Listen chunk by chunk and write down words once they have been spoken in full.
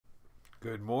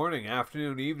Good morning,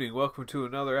 afternoon, evening. Welcome to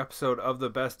another episode of the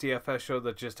best DFS show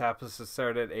that just happens to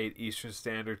start at 8 Eastern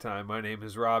Standard Time. My name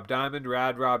is Rob Diamond,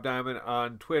 Rob Diamond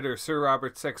on Twitter, Sir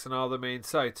Robert6 on all the main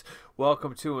sites.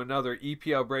 Welcome to another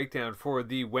EPL breakdown for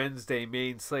the Wednesday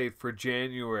main slate for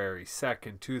January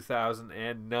 2nd,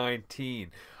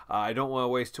 2019. I don't want to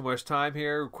waste too much time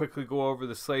here. Quickly go over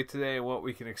the slate today and what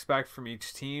we can expect from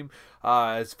each team.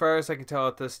 As far as I can tell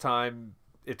at this time,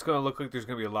 it's going to look like there's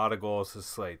going to be a lot of goals this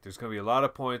slate. There's going to be a lot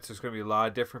of points. There's going to be a lot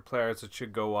of different players that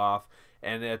should go off.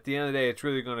 And at the end of the day, it's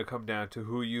really going to come down to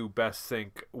who you best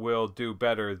think will do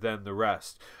better than the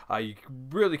rest. You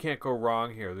really can't go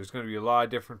wrong here. There's going to be a lot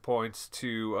of different points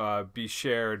to be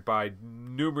shared by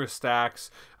numerous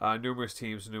stacks, numerous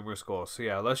teams, numerous goals. So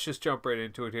yeah, let's just jump right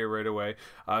into it here right away.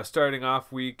 Starting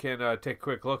off, we can take a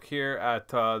quick look here at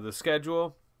the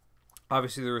schedule.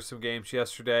 Obviously, there were some games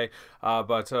yesterday,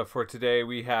 but for today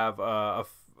we have a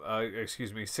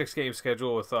 6-game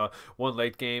schedule with one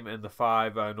late game and the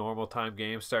 5 normal time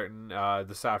games starting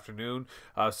this afternoon.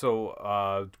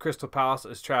 So Crystal Palace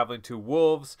is traveling to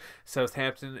Wolves,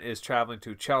 Southampton is traveling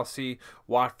to Chelsea,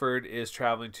 Watford is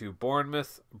traveling to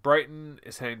Bournemouth, Brighton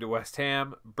is heading to West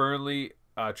Ham, Burnley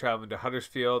traveling to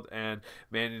Huddersfield, and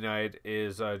ManUtd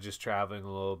is just traveling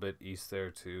a little bit east there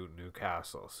to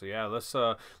Newcastle. So yeah, let's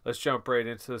jump right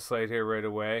into the slate here right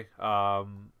away.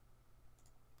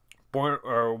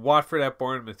 Watford at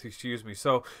Bournemouth, excuse me.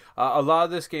 So a lot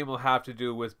of this game will have to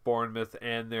do with Bournemouth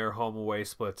and their home away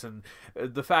splits, and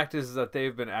the fact is that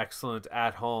they've been excellent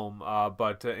at home,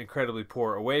 but incredibly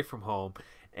poor away from home.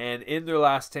 And in their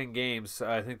last 10 games,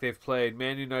 I think they've played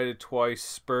Man United twice,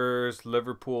 Spurs,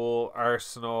 Liverpool,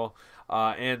 Arsenal,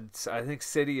 and I think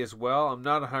City as well. I'm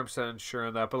not 100% sure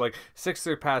on that, but like 6 of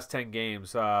their past 10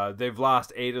 games, they've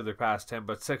lost 8 of their past 10,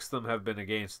 but 6 of them have been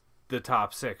against the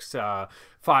top 6,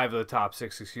 5 of the top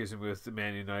 6, excuse me, with the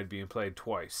Man United being played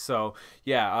twice. So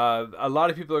yeah, a lot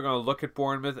of people are going to look at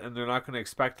Bournemouth and they're not going to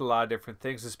expect a lot of different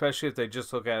things, especially if they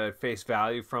just look at it at face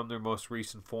value from their most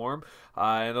recent form.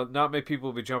 And not many people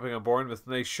will be jumping on Bournemouth,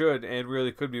 and they should, and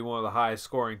really could be one of the highest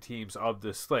scoring teams of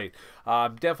this slate.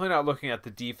 I'm definitely not looking at the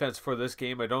defense for this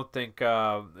game. I don't think,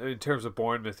 in terms of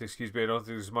Bournemouth, excuse me, I don't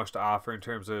think there's much to offer in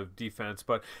terms of defense.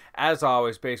 But as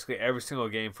always, basically every single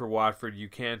game for Watford, you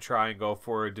can try and go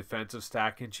for a defensive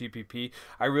stack in GPP.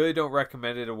 I really don't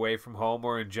recommend it away from home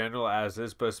or in general as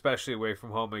is, but especially away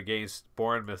from home against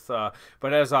Bournemouth.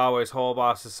 But as always,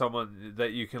 Holboss is someone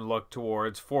that you can look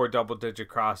towards for double-digit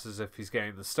crosses if he's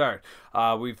getting the start.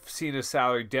 We've seen his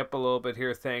salary dip a little bit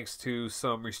here thanks to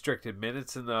some restricted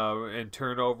minutes and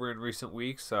turnover in recent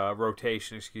weeks.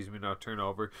 Rotation, excuse me, not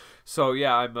turnover. So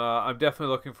yeah, I'm definitely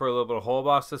looking for a little bit of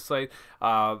Holboss this slate.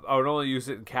 I would only use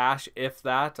it in cash if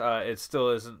that. It still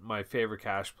isn't my favorite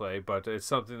cash play, but it's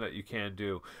something that you can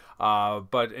do.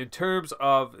 But in terms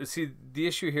of, see, the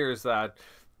issue here is that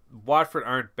Watford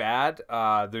aren't bad.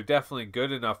 They're definitely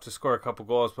good enough to score a couple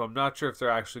goals, but I'm not sure if they're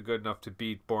actually good enough to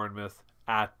beat Bournemouth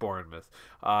at Bournemouth.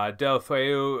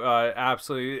 Deulofeu,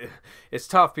 absolutely, it's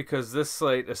tough because this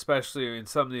slate, especially in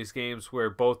some of these games where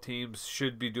both teams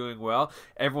should be doing well,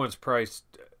 everyone's priced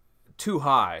too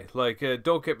high. Like,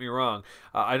 don't get me wrong,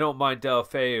 I don't mind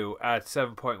Deulofeu at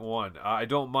 7.1. I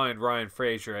don't mind Ryan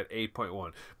Fraser at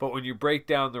 8.1. But when you break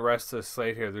down the rest of the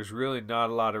slate here, there's really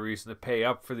not a lot of reason to pay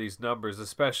up for these numbers,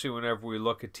 especially whenever we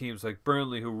look at teams like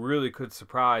Burnley, who really could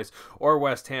surprise, or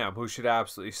West Ham, who should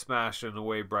absolutely smash an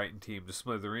away Brighton team to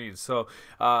smithereens. So,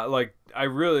 I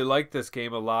really like this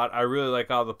game a lot. I really like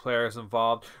all the players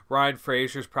involved. Ryan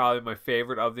Fraser's probably my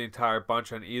favorite of the entire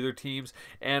bunch on either teams,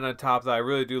 and on top of that, I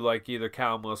really do like either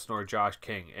Callum Wilson or Josh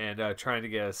King, and trying to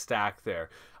get a stack there.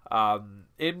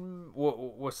 In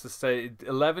what's the say?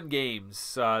 11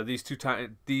 games.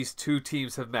 These two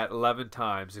teams have met 11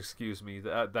 times. Excuse me,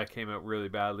 that came out really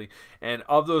badly. And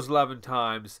of those 11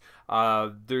 times,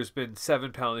 there's been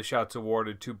 7 penalty shots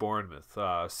awarded to Bournemouth.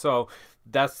 So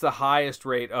that's the highest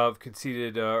rate of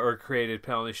conceded or created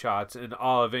penalty shots in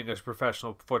all of English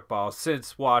professional football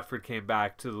since Watford came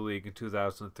back to the league in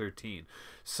 2013.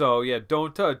 So yeah,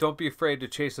 don't be afraid to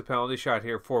chase a penalty shot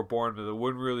here for Bournemouth. It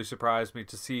wouldn't really surprise me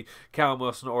to see Callum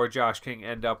Wilson or Josh King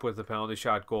end up with a penalty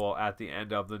shot goal at the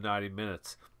end of the 90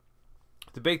 minutes.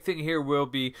 The big thing here will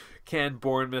be, can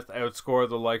Bournemouth outscore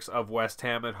the likes of West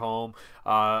Ham at home,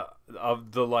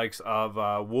 of the likes of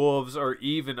Wolves, or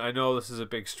even, I know this is a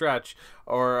big stretch,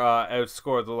 or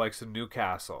outscore the likes of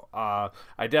Newcastle.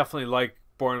 I definitely like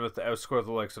Bournemouth to outscore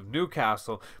the likes of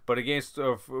Newcastle, but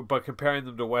but comparing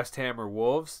them to West Ham or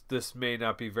Wolves, this may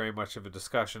not be very much of a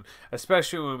discussion,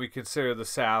 especially when we consider the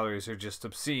salaries are just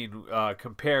obscene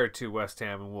compared to West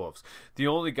Ham and Wolves. The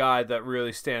only guy that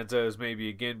really stands out as maybe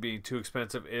again being too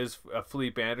expensive is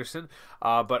Felipe Anderson,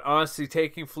 but honestly,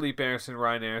 taking Felipe Anderson,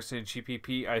 Ryan Anderson in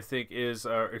GPP, I think is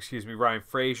Ryan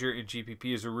Fraser in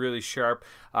GPP is a really sharp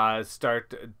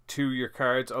start to your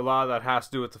cards. A lot of that has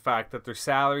to do with the fact that their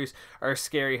salaries are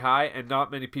scary high, and not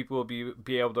many people will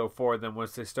be able to afford them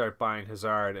once they start buying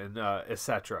Hazard and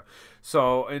etc.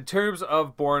 So in terms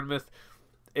of Bournemouth,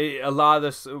 a lot of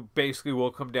this basically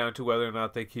will come down to whether or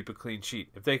not they keep a clean sheet.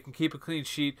 If they can keep a clean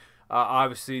sheet,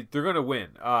 obviously they're going to win.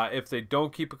 If they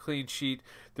don't keep a clean sheet,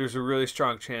 there's a really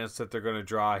strong chance that they're going to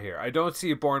draw here. I don't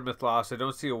see a Bournemouth loss. I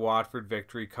don't see a Watford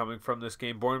victory coming from this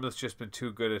game. Bournemouth's just been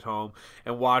too good at home,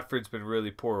 and Watford's been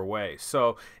really poor away.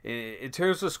 So in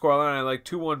terms of scoreline, I like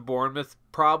 2-1 Bournemouth,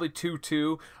 probably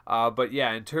 2-2. But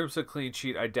yeah, in terms of clean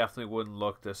sheet, I definitely wouldn't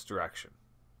look this direction.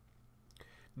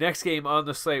 Next game on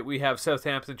the slate, we have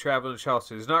Southampton traveling to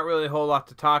Chelsea. There's not really a whole lot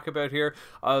to talk about here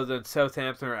other than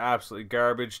Southampton are absolutely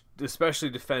garbage, especially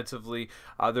defensively.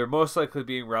 They're most likely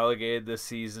being relegated this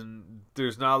season.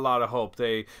 There's not a lot of hope.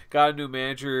 They got a new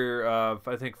manager,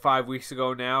 I think 5 weeks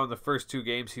ago now. In the first 2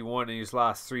 games he won, and he's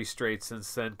lost 3 straight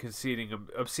since then, conceding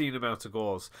obscene amounts of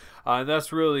goals. And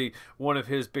that's really one of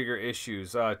his bigger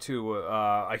issues, too.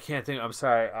 I can't think. I'm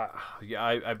sorry.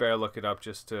 I better look it up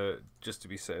just to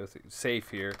be safe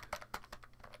here.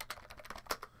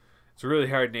 It's a really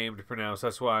hard name to pronounce.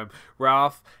 That's why I'm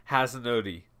Ralph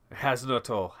Hasenhuttl.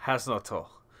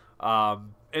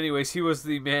 Anyways, he was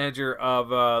the manager of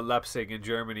Leipzig in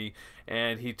Germany,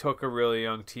 and he took a really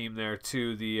young team there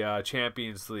to the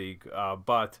Champions League.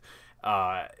 But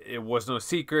it was no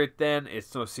secret then.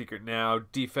 It's no secret now.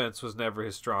 Defense was never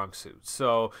his strong suit.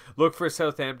 So look for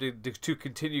Southampton to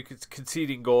continue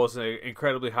conceding goals at an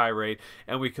incredibly high rate,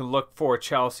 and we can look for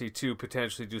Chelsea to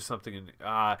potentially do something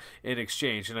in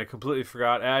exchange. And I completely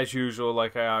forgot, as usual,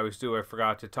 like I always do, I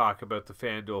forgot to talk about the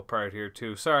FanDuel part here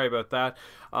too. Sorry about that.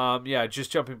 Yeah,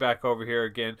 just jumping back over here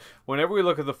again. Whenever we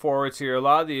look at the forwards here, a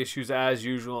lot of the issues, as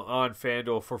usual, on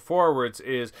FanDuel for forwards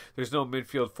is there's no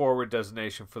midfield forward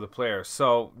designation for the player.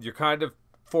 So you're kind of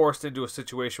forced into a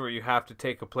situation where you have to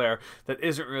take a player that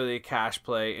isn't really a cash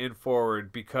play in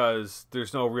forward because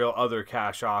there's no real other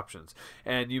cash options.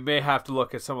 And you may have to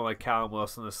look at someone like Callum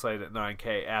Wilson, the slate at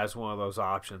 9K, as one of those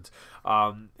options.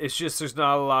 It's just there's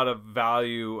not a lot of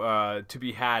value to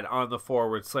be had on the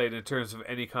forward slate in terms of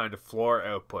any kind of floor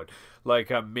output.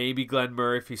 Like maybe Glenn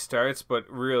Murray if he starts, but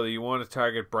really you want to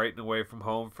target Brighton away from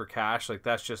home for cash. Like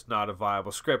that's just not a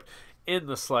viable script in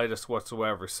the slightest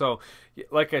whatsoever. So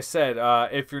like I said,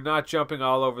 if you're not jumping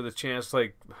all over the chance,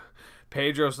 like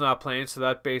Pedro's not playing, so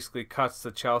that basically cuts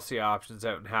the Chelsea options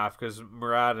out in half because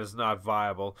Murad is not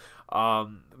viable.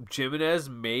 Jimenez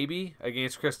maybe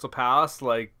against Crystal Palace,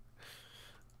 like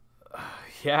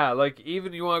yeah, like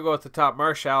even you want to go at the top,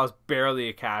 Martial is barely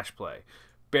a cash play.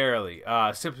 Barely,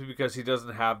 simply because he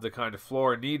doesn't have the kind of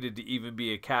floor needed to even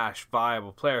be a cash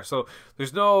viable player. So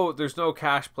there's no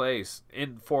cash plays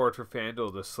in forward for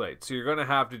FanDuel this slate. So you're going to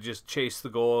have to just chase the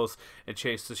goals and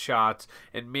chase the shots,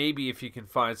 and maybe if you can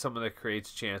find someone that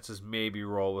creates chances, maybe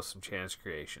roll with some chance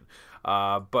creation.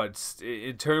 But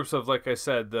in terms of, like I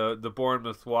said, the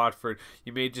Bournemouth Watford,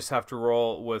 you may just have to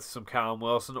roll with some Callum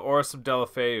Wilson or some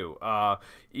Deulofeu.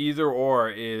 Either or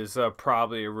is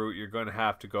probably a route you're going to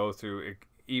have to go through,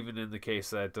 even in the case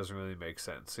that it doesn't really make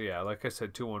sense. So yeah, like I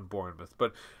said, 2-1 Bournemouth.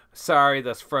 But sorry,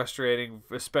 that's frustrating,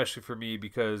 especially for me,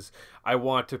 because I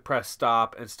want to press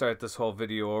stop and start this whole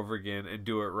video over again and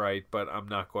do it right, but I'm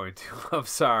not going to. I'm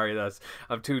sorry,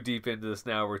 I'm too deep into this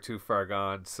now. We're too far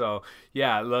gone. So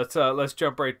yeah, let's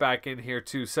jump right back in here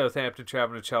to Southampton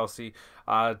traveling to Chelsea.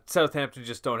 Southampton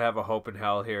just don't have a hope in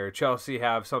hell here. Chelsea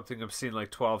have something I've seen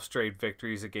like 12 straight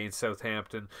victories against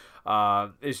Southampton.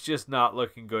 It's just not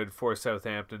looking good for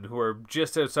Southampton, who are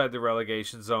just outside the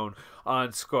relegation zone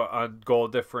on goal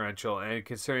differential. And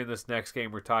considering this next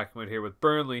game we're talking about here with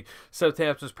Burnley,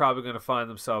 Southampton's probably going to find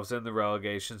themselves in the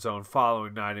relegation zone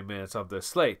following 90 minutes of this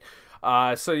slate.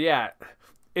 So yeah,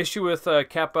 issue with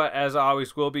Kepa, as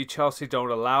always, will be Chelsea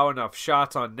don't allow enough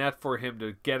shots on net for him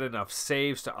to get enough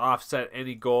saves to offset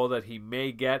any goal that he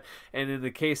may get. And in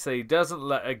the case that he doesn't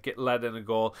let in a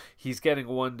goal, he's getting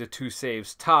 1 to 2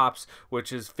 saves tops,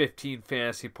 which is 15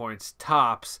 fantasy points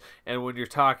tops. And when you're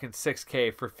talking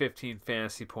 6K for 15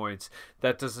 fantasy points,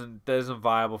 that isn't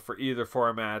viable for either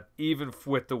format, even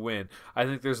with the win. I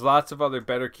think there's lots of other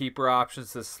better keeper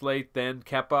options this slate than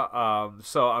Kepa.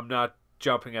 So I'm not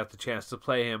jumping at the chance to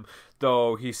play him,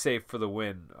 though he's safe for the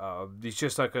win. He's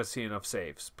just not going to see enough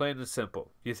saves. Plain and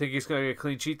simple. You think he's going to get a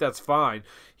clean sheet? That's fine.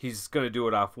 He's going to do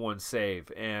it off one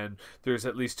save. And there's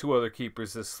at least 2 other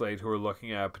keepers this slate who are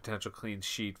looking at a potential clean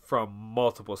sheet from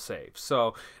multiple saves.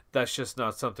 So that's just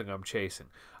not something I'm chasing.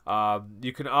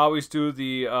 You can always do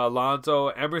the Alonso.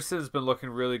 Emerson's been looking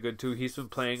really good too. He's been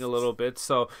playing a little bit,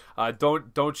 so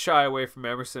don't shy away from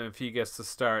Emerson if he gets to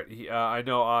start. I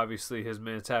know obviously his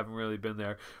minutes haven't really been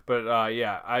there, but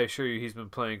yeah, I assure you he's been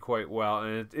playing quite well,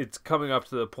 and it's coming up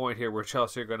to the point here where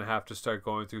Chelsea are going to have to start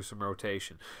going through some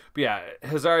rotation. But yeah,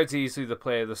 Hazard's easily the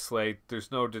play of the slate.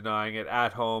 There's no denying it.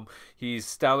 At home, he's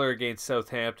stellar against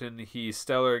Southampton. He's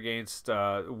stellar against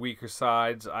weaker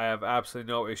sides. I have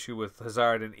absolutely no issue with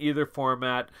Hazard in either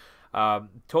format.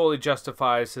 Totally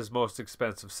justifies his most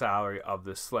expensive salary of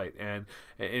this slate, and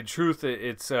in truth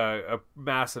it's a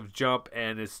massive jump,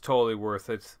 and it's totally worth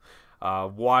it.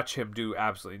 Watch him do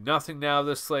absolutely nothing now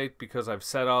this slate, because I've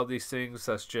said all these things.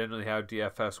 That's generally how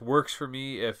DFS works for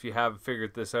me, if you haven't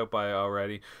figured this out by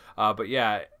already. But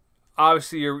yeah,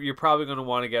 obviously you're probably going to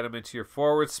want to get him into your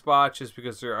forward spot, just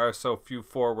because there are so few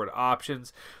forward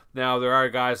options. Now, there are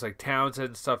guys like Townsend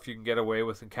and stuff you can get away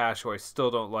with in cash who I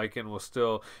still don't like and will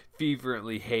still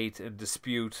fervently hate and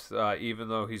dispute, even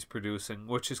though he's producing,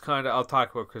 which is kind of, I'll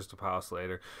talk about Crystal Palace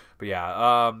later. But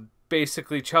yeah,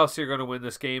 basically Chelsea are going to win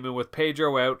this game, and with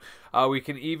Pedro out, we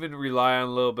can even rely on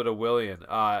a little bit of Willian.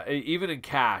 Even in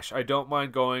cash, I don't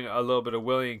mind going a little bit of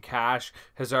Willian cash.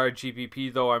 Hazard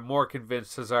GPP, though, I'm more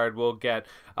convinced Hazard will get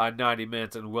 90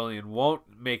 minutes and Willian won't,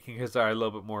 making Hazard a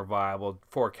little bit more viable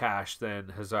for cash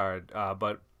than Hazard.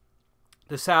 But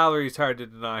the salary is hard to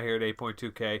deny here at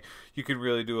 8.2K. You can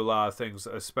really do a lot of things,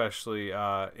 especially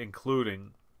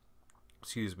including,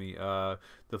 the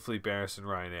Felipe Anderson,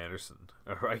 Ryan Anderson.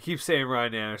 I keep saying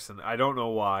Ryan Anderson. I don't know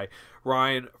why.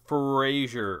 Ryan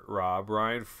Fraser, Rob.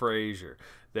 Ryan Fraser.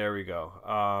 There we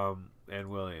go. And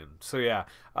William. So yeah,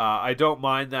 I don't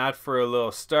mind that for a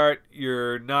little start.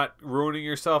 You're not ruining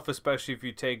yourself, especially if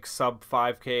you take sub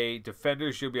 5K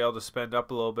defenders. You'll be able to spend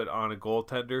up a little bit on a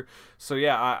goaltender. So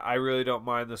yeah, I really don't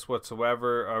mind this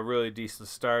whatsoever. A really decent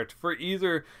start for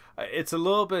either. It's a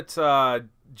little bit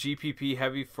GPP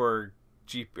heavy for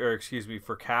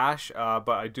for cash, but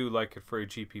I do like it for a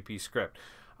GPP script.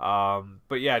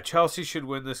 But yeah, Chelsea should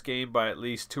win this game by at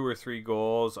least 2 or 3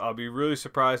 goals. I'll be really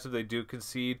surprised if they do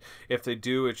concede. If they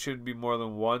do, it shouldn't be more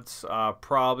than once,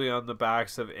 probably on the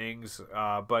backs of Ings.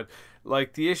 But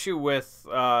like, the issue with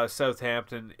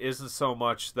Southampton isn't so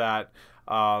much that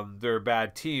they're a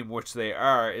bad team, which they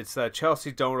are. It's that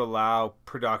Chelsea don't allow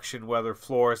production, whether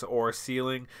floors or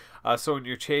ceiling. So when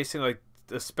you're chasing, like,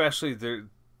 especially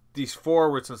these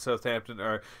forwards in Southampton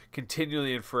are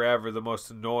continually and forever the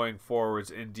most annoying forwards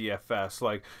in DFS.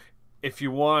 Like, if you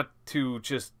want to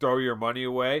just throw your money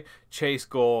away, chase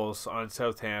goals on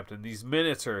Southampton. These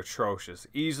minutes are atrocious.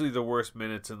 Easily the worst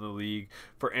minutes in the league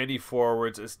for any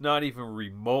forwards. It's not even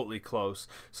remotely close.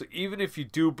 So even if you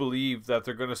do believe that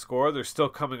they're going to score, they're still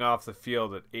coming off the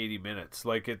field at 80 minutes.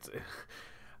 Like, it's...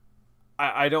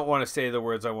 I don't want to say the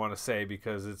words I want to say,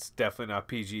 because it's definitely not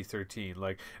PG-13.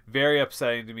 Like, very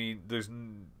upsetting to me. There's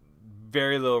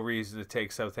very little reason to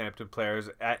take Southampton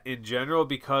players in general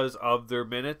because of their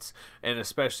minutes, and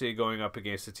especially going up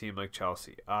against a team like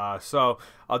Chelsea. So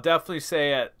I'll definitely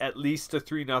say at least a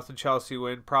 3-0 Chelsea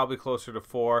win, probably closer to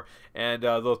 4, and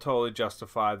they'll totally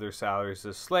justify their salaries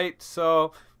this slate.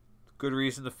 So good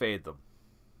reason to fade them.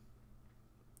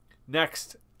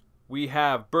 Next, we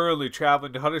have Burnley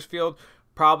traveling to Huddersfield.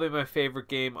 Probably my favorite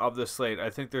game of the slate. I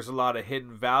think there's a lot of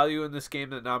hidden value in this game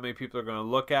that not many people are going to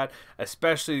look at,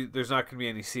 especially there's not going to be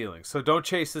any ceiling. So don't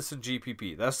chase this in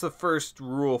GPP. That's the first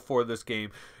rule for this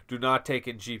game. Do not take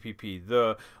it in GPP.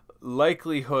 The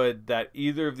likelihood that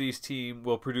either of these teams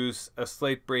will produce a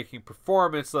slate-breaking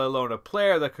performance, let alone a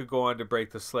player that could go on to break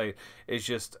the slate, is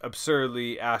just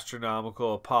absurdly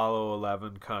astronomical. Apollo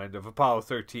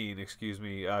 13,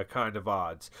 kind of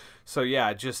odds. So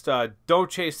yeah, just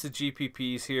don't chase the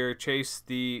GPPs here. Chase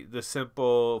the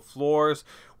simple floors,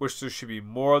 which there should be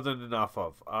more than enough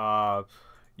of.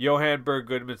 Johan Berg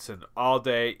Goodmanson all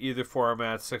day, either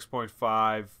format,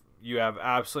 6.5. You have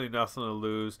absolutely nothing to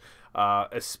lose.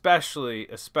 Especially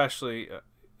especially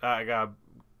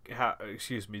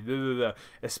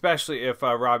if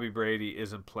Robbie Brady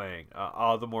isn't playing.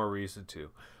 All the more reason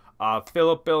to.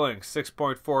 Philip Billing,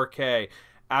 6.4K.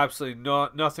 Absolutely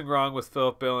nothing wrong with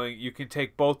Philip Billing. You can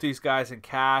take both these guys in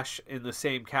cash in the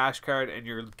same cash card, and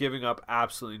you're giving up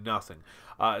absolutely nothing.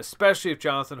 Especially if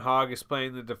Jonathan Hogg is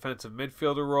playing the defensive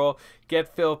midfielder role.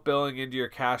 Get Philip Billing into your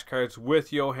cash cards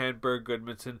with Johan Berg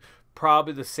Goodmanson.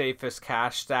 probably the safest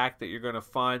cash stack that you're going to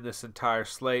find this entire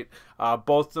slate.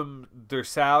 Both of them, their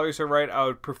salaries are right. I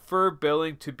would prefer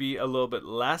billing to be a little bit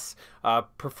less,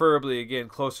 preferably, again,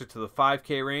 closer to the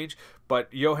 5K range.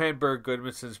 But Johan Berg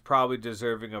Goodmanson's probably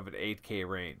deserving of an 8K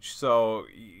range. So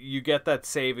you get that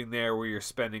saving there where you're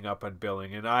spending up on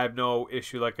billing. And I have no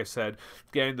issue, like I said,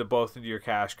 getting them both into your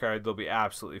cash card. They'll be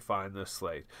absolutely fine this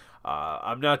slate.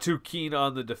 I'm not too keen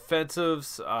on the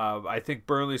defensives. I think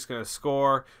Burnley's going to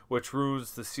score, which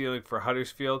ruins the ceiling for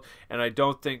Huddersfield. And I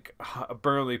don't think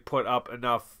Burnley put up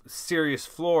enough serious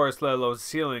floors, let alone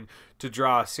ceiling, to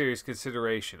draw serious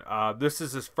consideration. This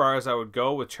is as far as I would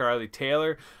go with Charlie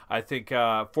Taylor. I think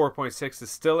 4.6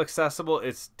 is still accessible.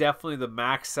 It's definitely the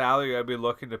max salary I'd be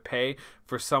looking to pay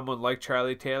for someone like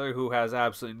Charlie Taylor, who has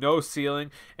absolutely no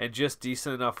ceiling and just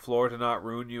decent enough floor to not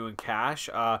ruin you in cash.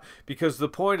 Because the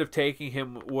point of taking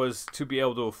him was to be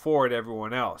able to afford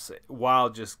everyone else while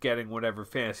just getting whatever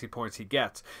fantasy points he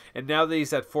gets. And now that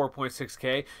he's at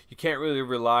 4.6K, you can't really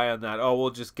rely on that, oh, we'll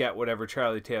just get whatever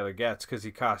Charlie Taylor gets because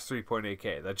he costs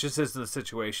 3.8K. That just isn't the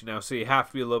situation now. So you have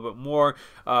to be a little bit more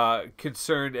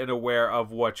concerned and aware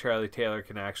of what Charlie Taylor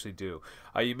can actually do.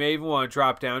 You may even want to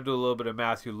drop down to a little bit of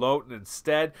Matthew Lowton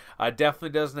instead. Definitely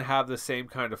doesn't have the same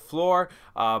kind of floor,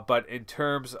 but in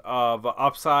terms of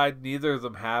upside, neither of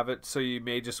them have it, so you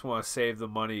may just want to save the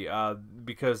money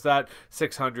because that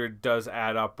 600 does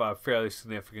add up fairly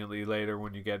significantly later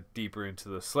when you get deeper into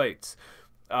the slates.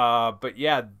 But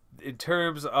yeah, in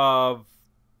terms of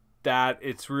that,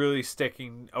 it's really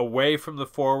sticking away from the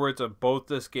forwards on both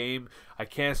this game. I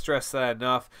can't stress that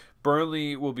enough.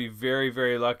 Burnley will be very,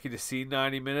 very lucky to see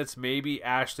 90 minutes. Maybe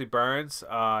Ashley Barnes.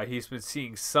 He's been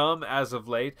seeing some as of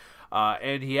late,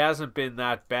 and he hasn't been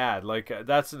that bad. Like,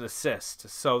 that's an assist,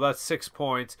 so that's 6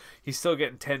 points. He's still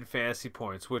getting 10 fantasy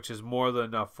points, which is more than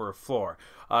enough for a floor.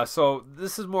 So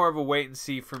this is more of a wait and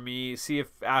see for me. See if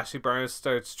Ashley Barnes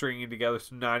starts stringing together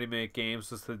some 90-minute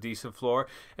games with a decent floor,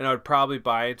 and I would probably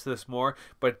buy into this more.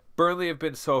 But Burnley have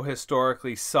been so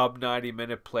historically sub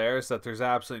 90-minute players that there's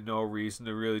absolutely no reason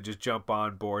to really just jump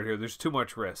on board here. There's too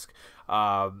much risk.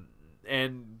 The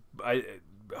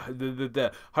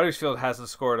Huddersfield hasn't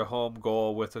scored a home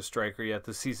goal with a striker yet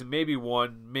this season. Maybe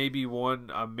one, maybe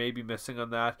missing on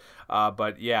that.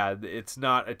 But yeah, it's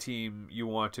not a team you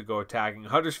want to go attacking.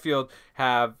 Huddersfield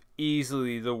have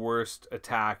easily the worst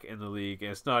attack in the league,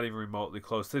 and it's not even remotely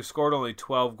close. They've scored only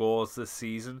 12 goals this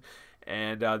season,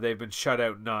 and they've been shut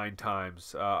out 9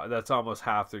 times. That's almost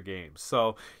half their games.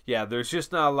 So yeah, there's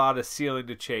just not a lot of ceiling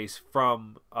to chase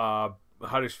from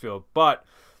Huddersfield. But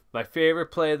my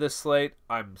favorite play of this slate,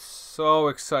 I'm so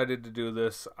excited to do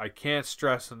this. I can't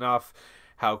stress enough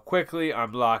how quickly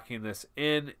I'm locking this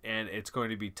in, and it's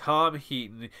going to be Tom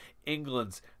Heaton,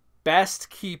 England's best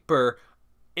keeper,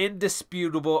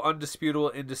 indisputable,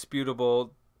 undisputable,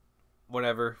 indisputable,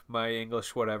 whatever, my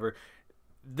English, whatever.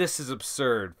 This is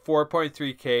absurd.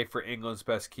 4.3K for England's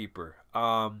best keeper.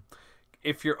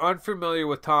 If you're unfamiliar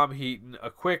with Tom Heaton, a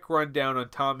quick rundown on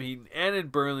Tom Heaton and in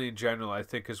Burnley in general, I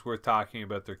think, is worth talking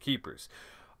about their keepers.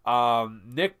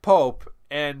 Nick Pope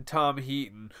and Tom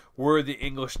Heaton were the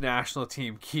English national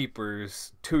team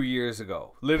keepers 2 years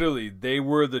ago. Literally, they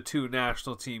were the 2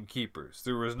 national team keepers.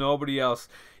 There was nobody else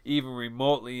even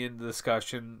remotely in the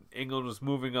discussion. England was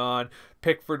moving on.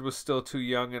 Pickford was still too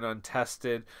young and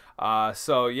untested.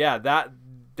 So yeah,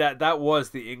 that was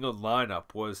the England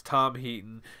lineup, was Tom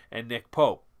Heaton and Nick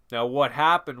Pope. Now what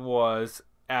happened was,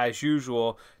 as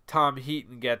usual, Tom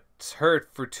Heaton gets hurt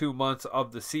for 2 months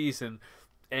of the season.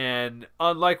 And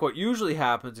unlike what usually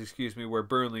happens, where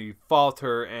Burnley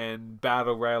falter and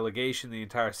battle relegation the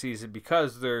entire season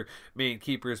because their main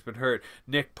keeper has been hurt,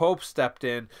 Nick Pope stepped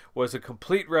in, was a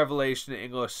complete revelation in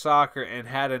English soccer, and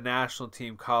had a national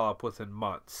team call-up within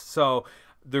months. So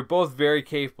they're both very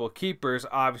capable keepers.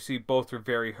 Obviously, both were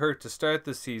very hurt to start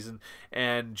the season,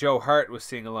 and Joe Hart was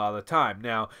seeing a lot of the time.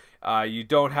 Now, you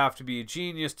don't have to be a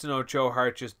genius to know Joe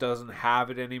Hart just doesn't have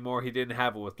it anymore. He didn't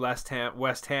have it with West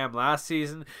Ham last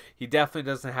season. He definitely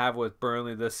doesn't have it with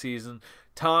Burnley this season.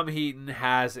 Tom Heaton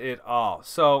has it all.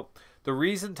 So the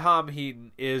reason Tom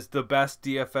Heaton is the best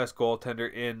DFS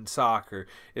goaltender in soccer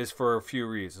is for a few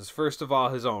reasons. First of all,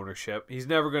 his ownership. He's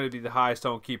never going to be the highest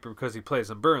owned keeper because he plays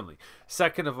on Burnley.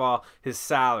 Second of all, his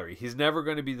salary. He's never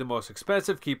going to be the most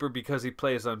expensive keeper because he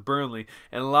plays on Burnley,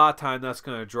 and a lot of time that's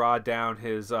going to draw down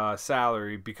his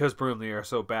salary because Burnley are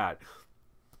so bad.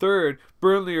 Third,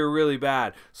 Burnley are really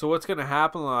bad. So what's going to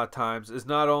happen a lot of times is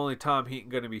not only Tom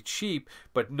Heaton going to be cheap,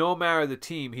 but no matter the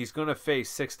team, he's going to face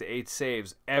 6 to 8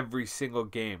 saves every single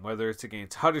game, whether it's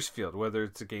against Huddersfield, whether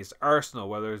it's against Arsenal,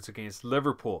 whether it's against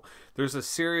Liverpool. There's a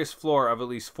serious floor of at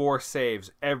least 4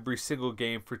 saves every single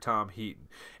game for Tom Heaton.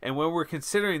 And when we're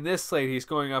considering this slate, he's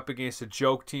going up against a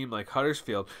joke team like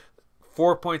Huddersfield.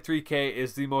 4.3K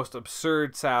is the most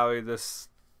absurd salary this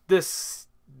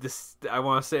I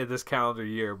want to say this calendar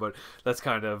year, but that's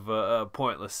kind of a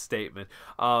pointless statement.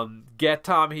 Get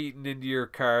Tom Heaton into your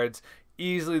cards.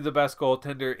 Easily the best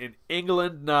goaltender in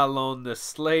England, not alone this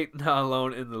slate, not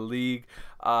alone in the league.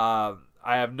 I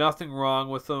have nothing wrong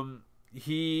with him.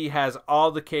 He has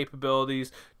all the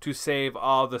capabilities to save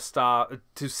all the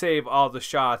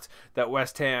shots that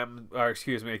West Ham, or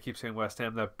excuse me, I keep saying West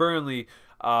Ham, that Burnley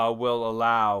will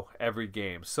allow every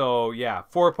game. So yeah,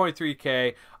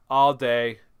 4.3K all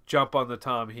day. Jump on the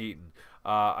Tom Heaton.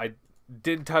 I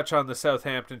didn't touch on the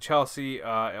Southampton Chelsea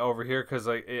over here because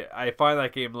I find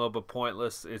that game a little bit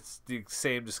pointless. It's the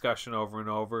same discussion over and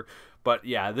over. But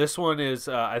yeah, this one is.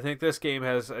 I think this game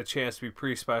has a chance to be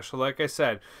pretty special. Like I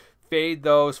said, fade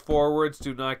those forwards.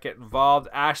 Do not get involved.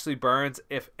 Ashley Barnes,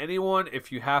 if anyone,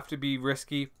 if you have to be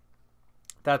risky,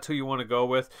 that's who you want to go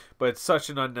with. But it's such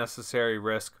an unnecessary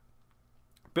risk.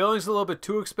 Billing's a little bit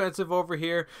too expensive over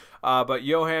here, but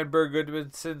Johan Berg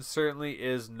Goodmanson certainly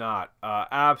is not.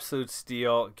 Absolute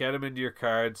steal. Get him into your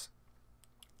cards.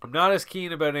 I'm not as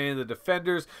keen about any of the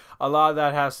defenders. A lot of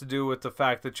that has to do with the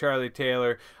fact that Charlie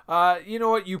Taylor, you know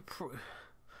what, you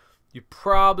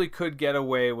probably could get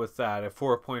away with that at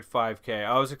 4.5K.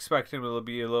 I was expecting it to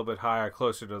be a little bit higher,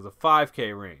 closer to the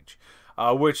 5K range.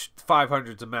 Which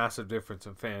 500 is a massive difference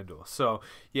in FanDuel. So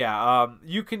yeah,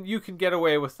 you can get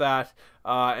away with that.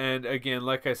 And again,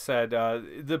 like I said,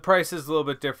 the price is a little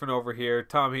bit different over here.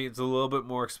 Tom Heaton's a little bit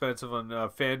more expensive on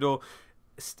FanDuel.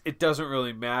 It doesn't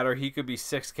really matter. He could be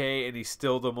 6K and he's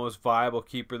still the most viable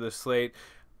keeper this slate,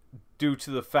 due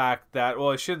to the fact that, well,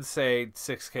 I shouldn't say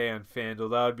 6K on FanDuel.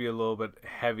 That would be a little bit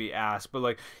heavy ass. But,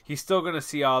 like, he's still going to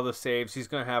see all the saves. He's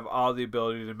going to have all the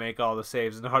ability to make all the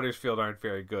saves. And Huddersfield aren't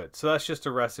very good. So that's just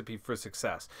a recipe for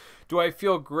success. Do I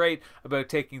feel great about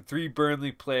taking 3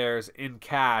 Burnley players in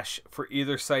cash for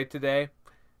either site today?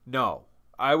 No.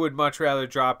 I would much rather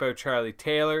drop out Charlie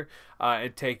Taylor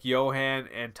and take Johan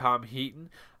and Tom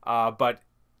Heaton. But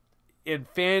in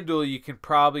FanDuel, you can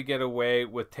probably get away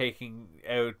with taking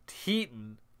out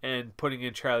Heaton and putting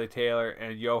in Charlie Taylor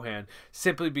and Johan,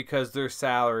 simply because their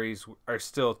salaries are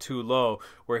still too low,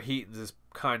 where Heaton's is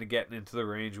kind of getting into the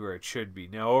range where it should be.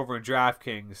 Now, over in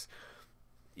DraftKings,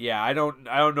 yeah, I don't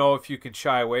know if you can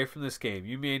shy away from this game.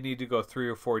 You may need to go 3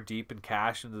 or 4 deep in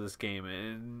cash into this game,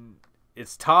 and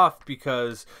it's tough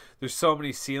because there's so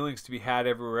many ceilings to be had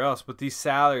everywhere else, but these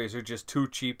salaries are just too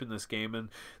cheap in this game, and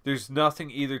there's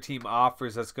nothing either team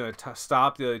offers that's going to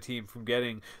stop the other team from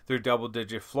getting their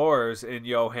double-digit floors in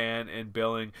Johan and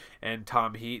Billing and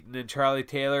Tom Heaton and Charlie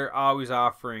Taylor, always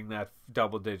offering that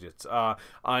double digits. On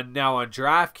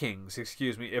DraftKings,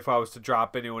 if I was to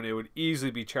drop anyone, it would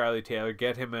easily be Charlie Taylor.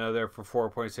 Get him out of there for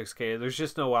 4.6K. There's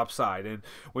just no upside, and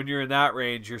when you're in that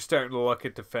range, you're starting to look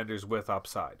at defenders with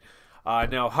upside.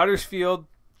 Now, Huddersfield,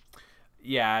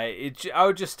 yeah, I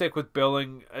would just stick with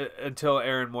Billing until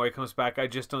Aaron Moy comes back. I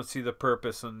just don't see the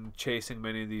purpose in chasing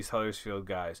many of these Huddersfield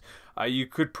guys. You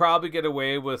could probably get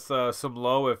away with some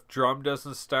low if Drum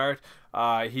doesn't start.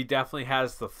 He definitely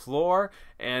has the floor.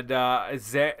 And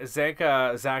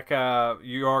Zaka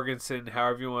Jorgensen,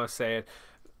 however you want to say it,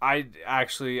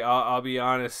 I'll be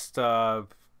honest, kind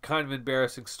of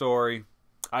embarrassing story.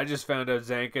 I just found out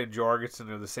Zanka and Jorgensen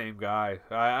are the same guy.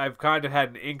 I've kind of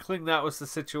had an inkling that was the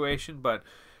situation, but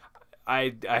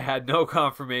I had no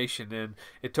confirmation, and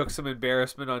it took some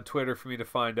embarrassment on Twitter for me to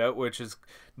find out, which is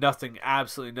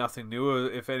absolutely nothing new.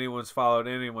 If anyone's followed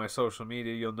any of my social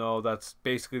media, you'll know that's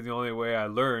basically the only way I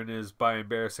learn is by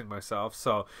embarrassing myself.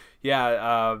 So,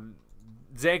 yeah,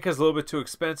 Zanka's a little bit too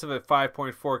expensive at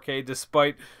 5.4K,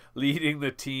 despite leading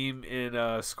the team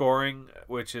in scoring,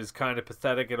 which is kind of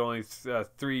pathetic at only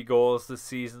 3 goals this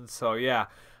season. So, yeah,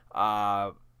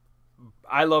 I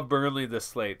love Burnley this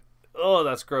slate. Oh,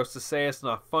 that's gross to say. It's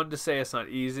not fun to say. It's not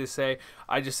easy to say.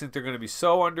 I just think they're going to be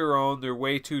so underowned. They're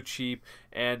way too cheap,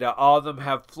 and all of them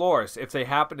have floors. If they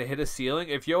happen to hit a ceiling,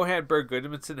 if Johan Berg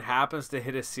Goodmanson happens to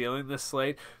hit a ceiling this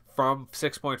slate from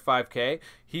 6.5K,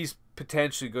 he's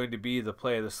potentially going to be the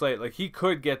play of the slate. Like, he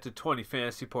could get to 20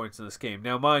 fantasy points in this game.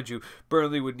 Now, mind you,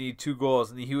 Burnley would need 2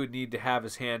 goals, and he would need to have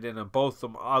his hand in on both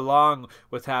of them, along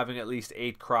with having at least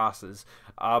 8 crosses.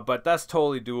 But that's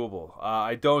totally doable.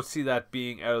 I don't see that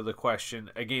being out of the question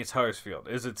against Huddersfield.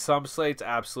 Is it some slates?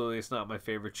 Absolutely. It's not my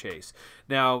favorite chase.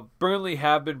 Now, Burnley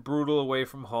have been brutal away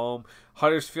from home.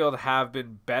 Huddersfield have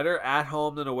been better at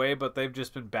home than away, but they've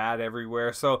just been bad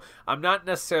everywhere. So I'm not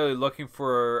necessarily looking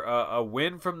for a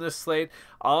win from this slate.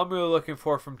 All I'm really looking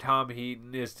for from Tom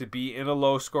Heaton is to be in a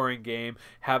low-scoring game,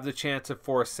 have the chance of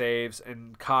 4 saves,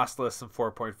 and cost less than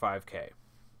 4.5K.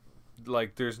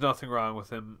 Like, there's nothing wrong with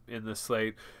him in this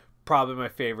slate. Probably my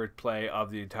favorite play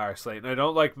of the entire slate. And I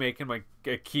don't like making my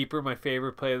keeper my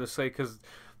favorite play of the slate because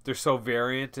they're so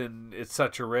variant, and it's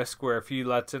such a risk where if he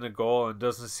lets in a goal and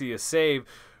doesn't see a save,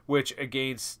 which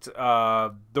against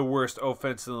the worst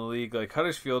offense in the league like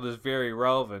Huddersfield is very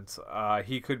relevant,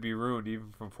 he could be ruined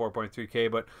even from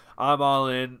 4.3K. But I'm all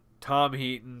in. Tom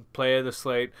Heaton, play of the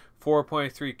slate,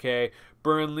 4.3K.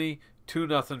 Burnley,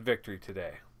 2-0 victory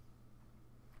today.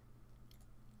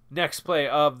 Next play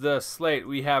of the slate,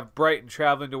 we have Brighton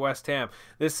traveling to West Ham.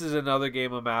 This is another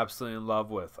game I'm absolutely in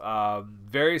love with.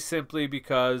 Very simply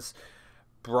because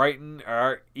Brighton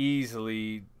are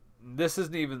easily, this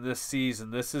isn't even this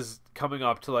season, this is coming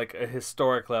up to like a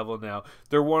historic level now.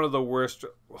 They're one of the worst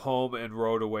home and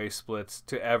road away splits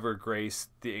to ever grace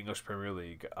the English Premier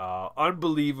League.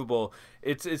 Unbelievable.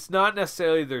 It's not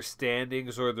necessarily their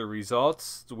standings or the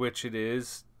results, which it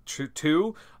is.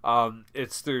 Two,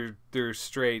 it's their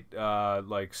straight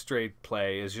straight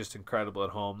play is just incredible at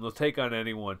home. They'll take on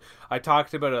anyone. I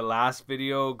talked about it last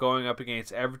video going up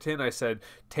against Everton. I said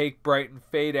take Brighton,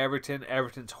 fade Everton.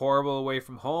 Everton's horrible away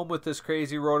from home with this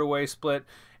crazy road away split,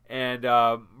 and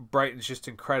Brighton's just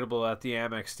incredible at the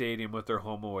Amex Stadium with their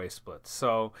home away splits.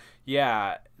 So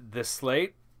yeah, the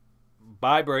slate.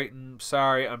 Bye, Brighton.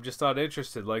 Sorry, I'm just not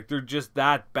interested. Like, they're just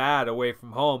that bad away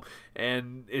from home,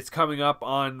 and it's coming up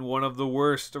on one of the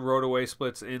worst road away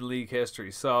splits in league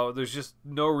history. So there's just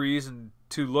no reason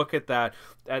to look at that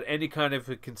at any kind of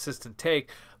a consistent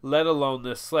take, let alone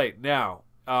this slate. Now,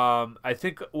 I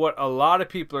think what a lot of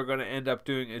people are going to end up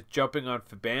doing is jumping on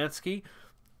Fabianski.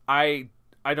 I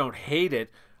don't hate it,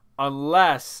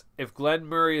 unless if Glenn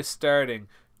Murray is starting.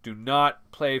 Do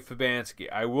not play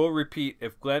Fabianski. I will repeat,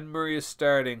 if Glenn Murray is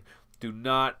starting, do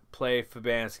not play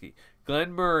Fabianski.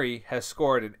 Glenn Murray has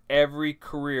scored in every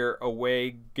career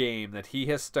away game that he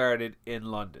has started in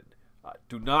London.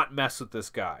 Do not mess with this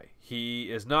guy.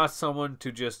 He is not someone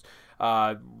to just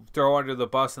throw under the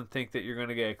bus and think that you're going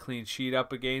to get a clean sheet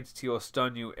up against. He will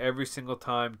stun you every single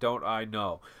time. Don't I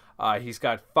know? He's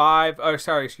got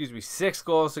 6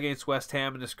 goals against West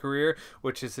Ham in his career,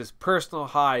 which is his personal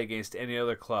high against any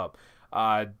other club.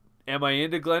 Am I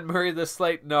into Glenn Murray this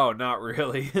slate? No, not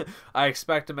really. I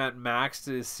expect him at max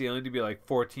to his ceiling to be like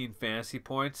 14 fantasy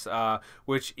points,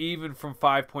 which even from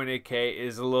 5.8K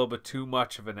is a little bit too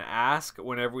much of an ask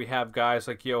whenever we have guys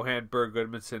like Johan Berg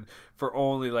Goodmanson for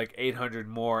only like 800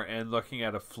 more and looking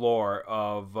at a floor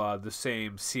of the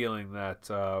same ceiling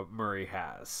that Murray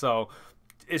has. So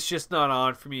it's just not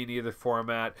on for me in either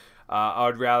format. I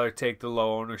would rather take the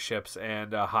low ownerships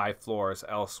and high floors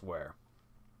elsewhere.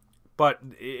 But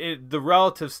the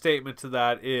relative statement to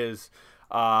that is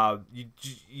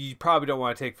you probably don't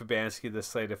want to take Fabianski this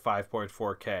slate at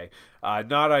 5.4K.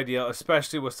 Not ideal,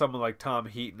 especially with someone like Tom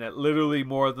Heaton at literally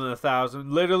more than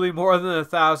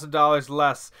 $1,000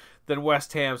 less than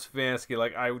West Ham's Fabianski.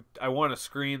 Like, I want to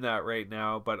scream that right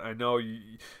now, but I know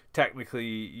technically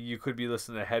you could be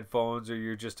listening to headphones or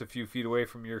you're just a few feet away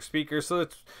from your speaker, so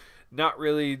it's not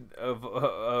really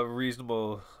a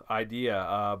reasonable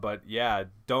idea. But yeah,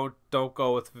 don't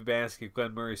go with Fabianski if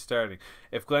Glenn Murray's starting.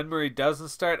 If Glenn Murray doesn't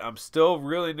start, I'm still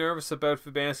really nervous about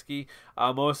Fabianski,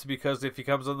 mostly because if he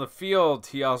comes on the field,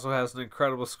 he also has an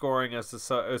incredible scoring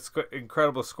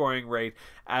rate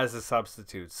as a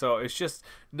substitute. So it's just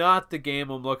not the game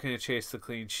I'm looking to chase the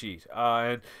clean sheet.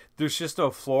 And there's just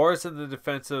no floors in the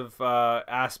defensive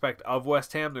aspect of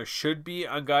West Ham. There should be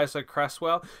on guys like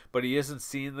Cresswell, but he isn't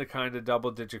seeing the kind of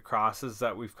double-digit crosses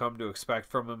that we've come to expect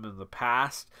from him in the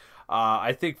past.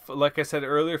 I think, like I said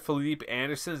earlier, Felipe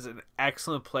Anderson is an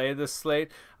excellent play this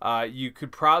slate. You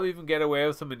could probably even get away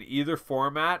with him in either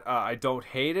format. I don't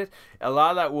hate it. A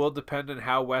lot of that will depend on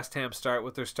how West Ham start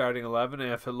with their starting 11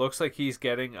 and if it looks like he's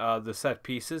getting the set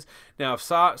pieces. Now, if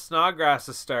Snodgrass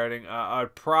is starting,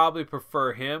 I'd probably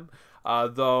prefer him.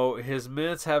 though his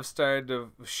minutes have started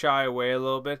to shy away a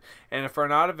little bit. And if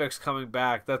Arnautovic's coming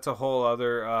back, that's a whole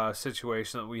other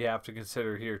situation that we have to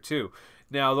consider here too.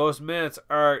 Now, those minutes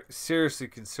are seriously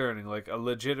concerning, like a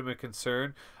legitimate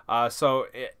concern. As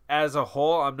a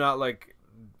whole, I'm not like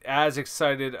as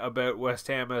excited about West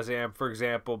Ham as I am, for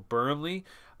example, Burnley.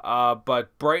 But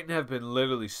Brighton have been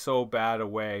literally so bad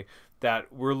away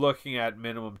that we're looking at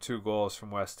minimum 2 goals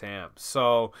from West Ham.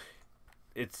 So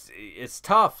it's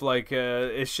tough. Like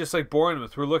it's just like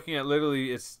Bournemouth. We're looking at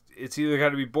literally it's either got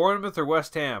to be Bournemouth or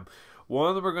West Ham. One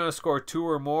of them are going to score 2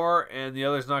 or more, and the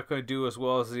other's not going to do as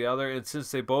well as the other. And since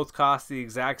they both cost the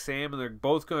exact same, and they're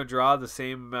both going to draw the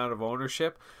same amount of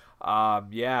ownership,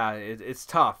 it's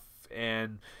tough.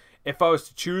 And if I was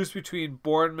to choose between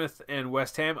Bournemouth and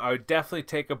West Ham, I would definitely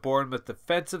take a Bournemouth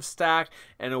defensive stack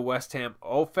and a West Ham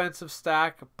offensive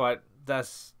stack. But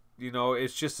that's,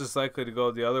 it's just as likely to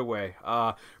go the other way.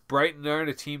 Brighton aren't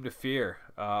a team to fear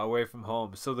away from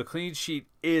home. So the clean sheet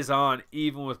is on,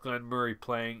 even with Glenn Murray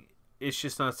playing. It's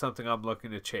just not something I'm looking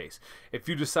to chase. If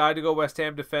you decide to go West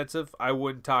Ham defensive, I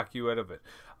wouldn't talk you out of it.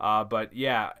 But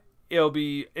yeah, it'll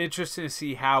be interesting to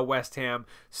see how West Ham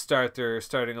start their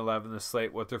starting 11 this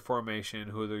slate, what their formation,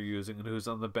 who they're using, and who's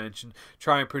on the bench, and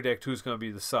try and predict who's going to be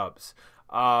the subs.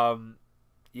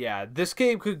 This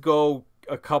game could go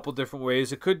a couple different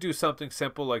ways. It could do something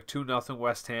simple like 2-0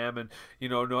 West Ham and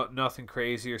nothing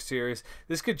crazy or serious.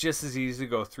 This could just as easily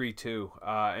go 3-2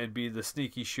 and be the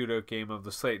sneaky shootout game of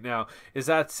the slate. Now, is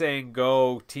that saying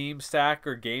go team stack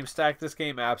or game stack this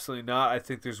game? Absolutely not. I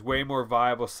think there's way more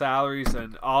viable salaries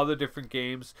in all the different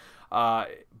games.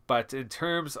 But in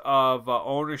terms of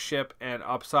ownership and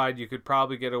upside, you could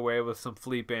probably get away with some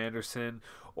Felipe Anderson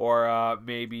or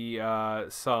maybe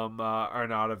some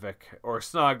Arnautovic or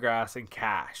Snodgrass and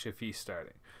Cash if he's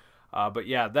starting. But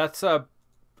yeah, that's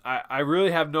I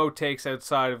really have no takes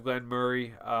outside of Glenn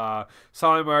Murray.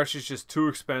 Solly March is just too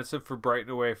expensive for Brighton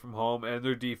away from home, and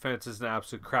their defense is an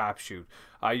absolute crapshoot.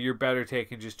 You're better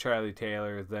taking just Charlie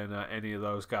Taylor than any of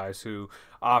those guys who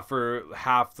offer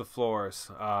half the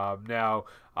floors. Now,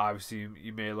 obviously,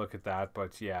 you may look at that,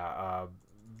 but yeah,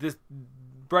 this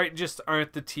Brighton just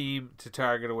aren't the team to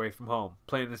target away from home,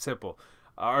 plain and simple.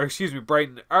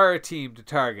 Brighton are a team to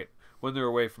target when they're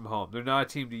away from home. They're not a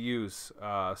team to use.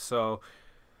 So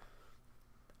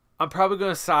I'm probably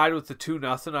going to side with the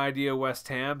 2-0 idea West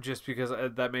Ham just because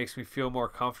that makes me feel more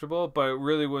comfortable, but it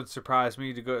really wouldn't surprise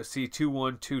me to go see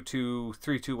 2-1, 2-2,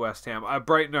 3-2 West Ham.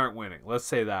 Brighton aren't winning. Let's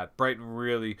say that. Brighton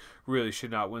really, really should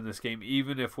not win this game,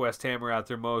 even if West Ham are at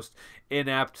their most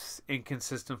inept,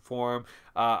 inconsistent form.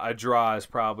 A draw is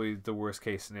probably the worst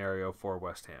case scenario for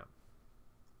West Ham.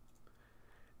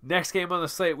 Next game on the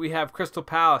slate, we have Crystal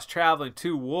Palace traveling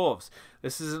to Wolves.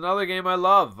 This is another game I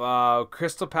love.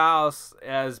 Crystal Palace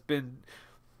has been...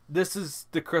 This is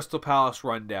the Crystal Palace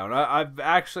rundown.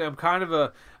 I'm kind of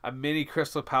a mini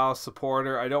Crystal Palace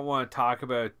supporter. I don't want to talk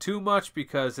about it too much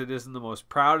because it isn't the most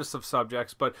proudest of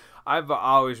subjects, but I've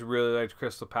always really liked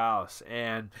Crystal Palace.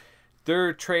 And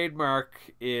their trademark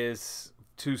is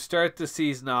to start the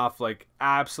season off like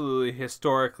absolutely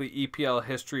historically EPL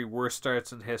history, worst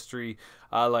starts in history,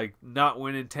 like not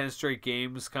winning 10 straight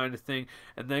games kind of thing,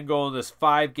 and then go on this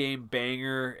 5-game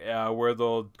banger where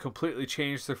they'll completely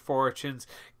change their fortunes,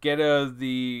 get out of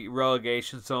the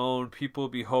relegation zone, people will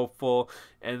be hopeful,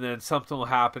 and then something will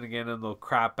happen again and they'll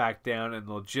crap back down and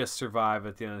they'll just survive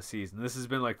at the end of the season. This has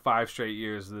been like 5 straight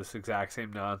years of this exact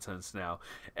same nonsense now.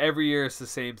 Every year it's the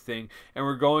same thing, and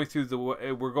we're going through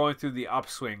the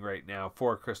upswing right now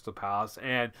for Crystal Palace.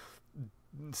 And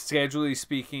schedulally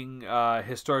speaking,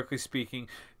 historically speaking,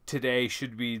 today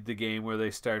should be the game where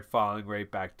they start falling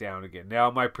right back down again. Now,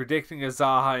 am I predicting a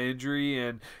Zaha injury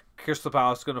and Crystal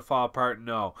Palace is going to fall apart?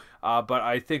 No. But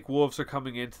I think Wolves are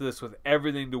coming into this with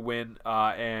everything to win,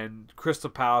 and Crystal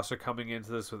Palace are coming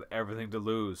into this with everything to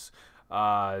lose.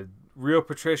 Real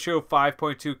Patricio,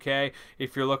 5.2K.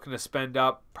 If you're looking to spend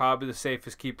up, probably the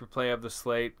safest keeper play of the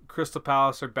slate. Crystal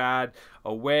Palace are bad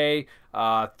away.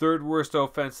 Third worst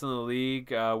offense in the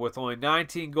league with only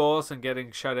 19 goals and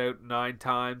getting shut out 9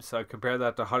 times. Compare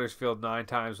that to Huddersfield 9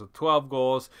 times with 12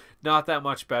 goals. Not that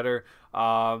much better.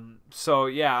 So,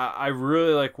 yeah, I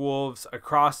really like Wolves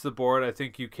across the board. I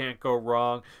think you can't go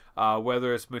wrong.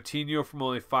 Whether it's Moutinho from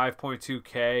only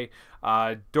 5.2K,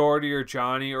 Doherty or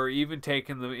Johnny, or even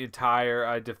taking the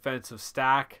entire defensive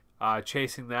stack,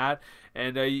 chasing that.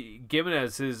 And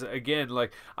Gimenez is, again,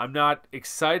 like, I'm not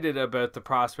excited about the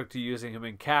prospect of using him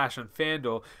in cash on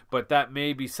FanDuel, but that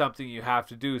may be something you have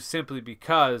to do simply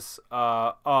because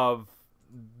of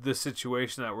the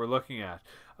situation that we're looking at.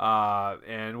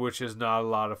 and which is not a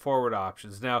lot of forward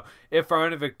options. Now, if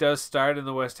Arnavik does start in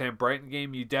the West Ham Brighton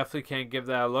game, you definitely can't give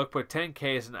that a look, but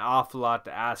 10K is an awful lot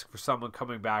to ask for someone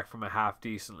coming back from a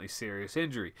half-decently serious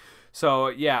injury. So,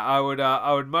 yeah, I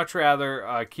would much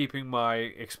rather keeping my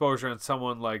exposure on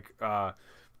someone like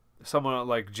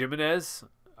Jimenez.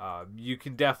 You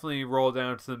can definitely roll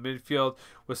down to the midfield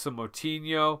with some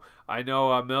Moutinho. I know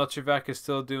Milchevek is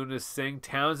still doing his thing.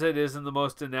 Townsend isn't the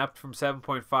most inept from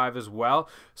 7.5 as well.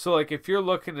 So, like, if you're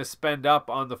looking to spend up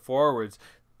on the forwards,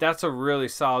 that's a really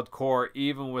solid core,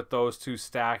 even with those two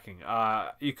stacking.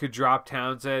 You could drop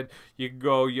Townsend. You could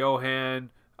go Johan.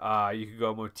 You could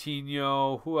go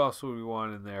Moutinho. Who else would we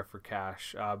want in there for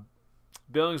cash?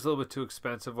 Billing's a little bit too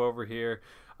expensive over here.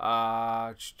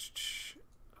 I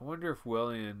wonder if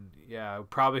Willian, yeah,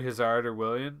 probably Hazard or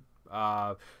Willian.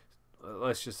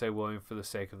 Let's just say Willian for the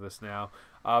sake of this now.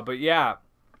 But yeah,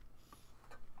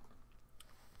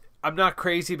 I'm not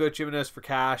crazy about Jimenez for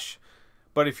cash,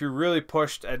 but if you're really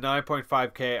pushed at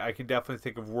 9.5K, I can definitely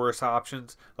think of worse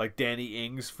options, like Danny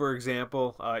Ings, for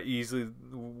example. Easily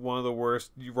one of the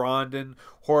worst. Rondon,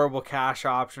 horrible cash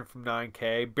option from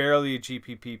 9K. Barely a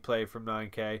GPP play from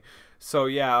 9K. So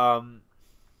yeah,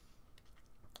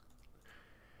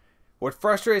 what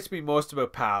frustrates me most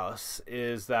about Palace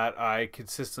is that I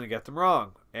consistently get them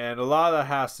wrong. And a lot of that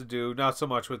has to do not so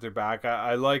much with their back.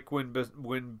 I like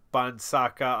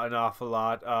Wan-Bissaka an awful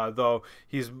lot, though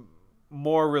he's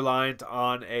more reliant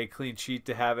on a clean sheet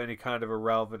to have any kind of a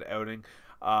relevant outing.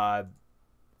 Townsend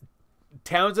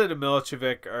and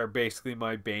Milicevic are basically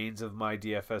my banes of my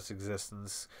DFS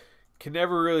existence. Can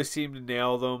never really seem to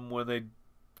nail them. When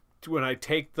I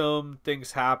take them,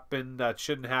 things happen that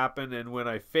shouldn't happen, and when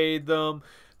I fade them,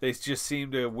 they just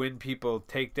seem to win people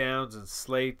takedowns and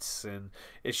slates, and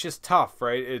it's just tough,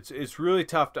 right? It's really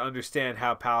tough to understand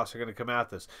how Palace are going to come at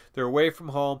this. They're away from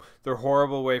home. They're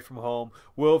horrible away from home.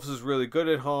 Wolves is really good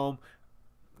at home.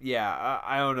 Yeah,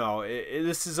 I don't know.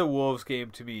 This is a Wolves game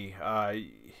to me.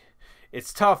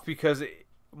 It's tough because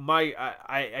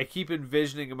I keep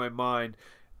envisioning in my mind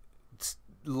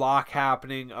lock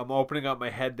happening. I'm opening up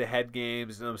my head-to-head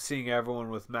games, and I'm seeing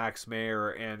everyone with Max Mayer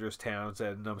or Andros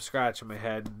Townsend, and I'm scratching my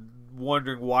head,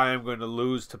 wondering why I'm going to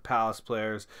lose to Palace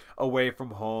players away from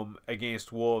home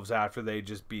against Wolves after they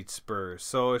just beat Spurs.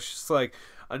 So it's just like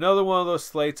another one of those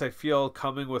slates I feel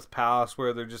coming with Palace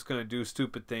where they're just going to do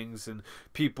stupid things, and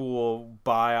people will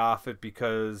buy off it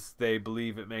because they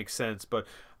believe it makes sense. But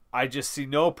I just see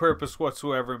no purpose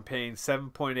whatsoever in paying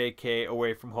 7.8K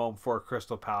away from home for a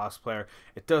Crystal Palace player.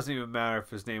 It doesn't even matter if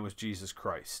his name was Jesus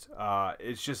Christ.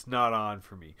 It's just not on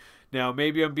for me. Now,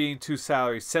 maybe I'm being too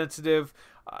salary sensitive.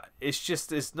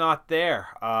 It's not there.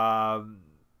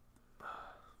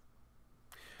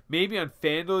 Maybe on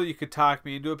FanDuel you could talk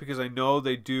me into it because I know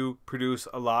they do produce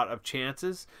a lot of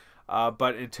chances.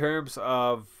 But in terms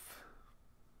of,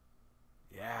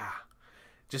 yeah,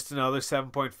 just another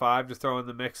 7.5 to throw in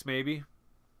the mix, maybe.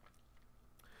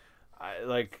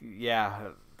 The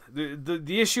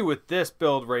issue with this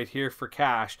build right here for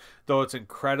cash, though it's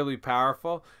incredibly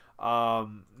powerful,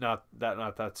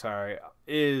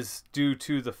 is due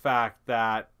to the fact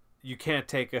that you can't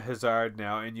take a Hazard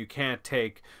now, and you can't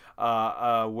take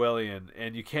a Willian,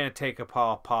 and you can't take a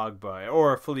Paul Pogba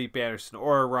or a Felipe Anderson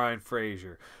or a Ryan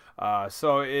Fraser.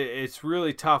 So it's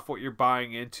really tough what you're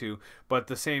buying into, but at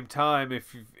the same time,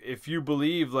 if you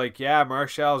believe like, yeah,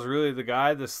 Martial's really the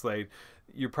guy this slate,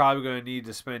 you're probably going to need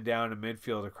to spend down in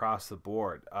midfield across the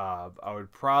board. I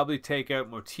would probably take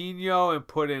out Moutinho and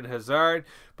put in Hazard,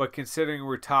 but considering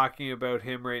we're talking about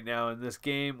him right now in this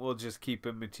game, we'll just keep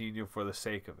him Moutinho for the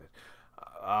sake of it.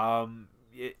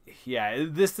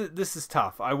 This is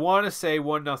tough. I want to say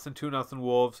 1-0, 2-0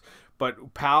 Wolves,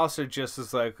 but Palace are just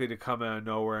as likely to come out of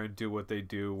nowhere and do what they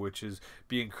do, which is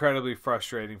be incredibly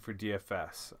frustrating for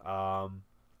DFS. I'm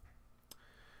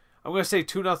going to say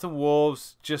 2-0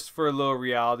 Wolves just for a little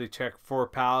reality check for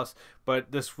Palace,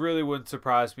 but this really wouldn't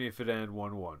surprise me if it ended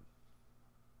 1-1.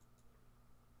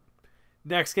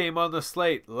 Next game on the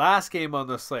slate, last game on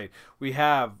the slate, we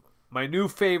have my new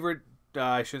favorite.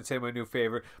 I shouldn't say my new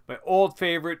favorite. My old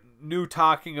favorite, new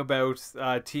talking about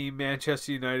team,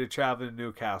 Manchester United traveling to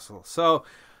Newcastle. So,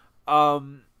 how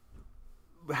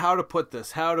to put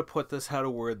this? How to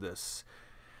word this?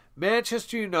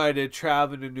 Manchester United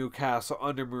traveling to Newcastle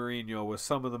under Mourinho was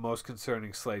some of the most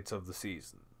concerning slates of the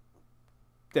season.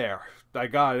 There, I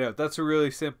got it out. That's a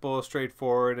really simple,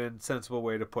 straightforward, and sensible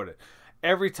way to put it.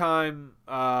 Every time,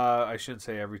 I shouldn't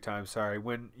say every time, sorry,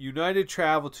 when United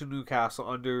travel to Newcastle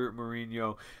under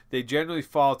Mourinho, they generally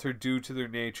falter due to their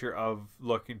nature of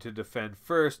looking to defend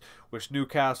first, which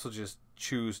Newcastle just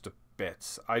choose to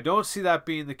bits. I don't see that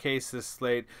being the case this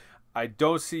slate. I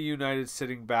don't see United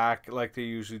sitting back like they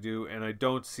usually do, and I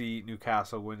don't see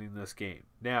Newcastle winning this game.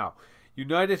 Now,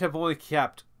 United have only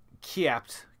kept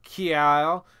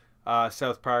Kiel,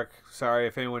 South Park. Sorry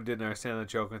if anyone didn't understand that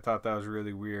joke and thought that was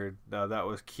really weird. That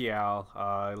was Kiel,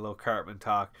 a little Cartman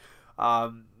talk.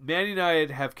 Man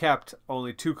United have kept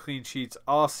only 2 clean sheets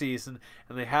all season,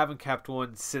 and they haven't kept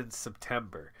one since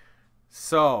September.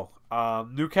 So,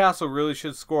 Newcastle really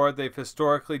should score. They've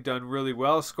historically done really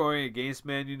well scoring against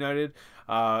Man United.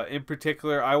 In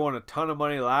particular, I won a ton of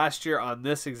money last year on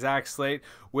this exact slate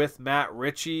with Matt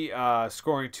Ritchie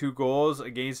scoring 2 goals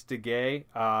against De Gea.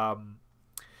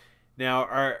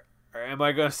 Now, am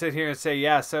I going to sit here and say,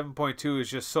 yeah, 7.2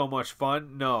 is just so much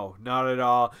fun? No, not at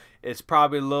all. It's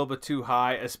probably a little bit too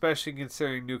high, especially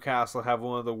considering Newcastle have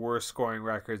one of the worst scoring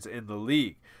records in the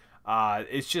league.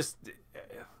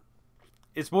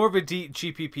 It's more of a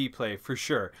GPP play for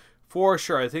sure. For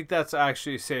sure. I think that's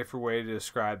actually a safer way to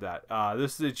describe that.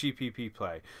 This is a GPP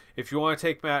play. If you want to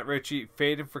take Matt Ritchie,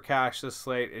 fade him for cash this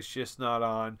slate. It's just not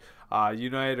on.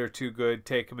 United are too good.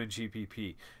 Take him in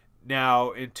GPP.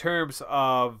 Now, in terms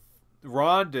of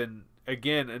Rondon,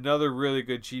 again, another really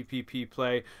good GPP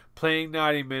play. Playing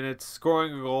 90 minutes,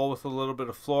 scoring a goal with a little bit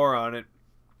of floor on it.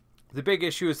 The big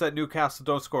issue is that Newcastle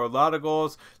don't score a lot of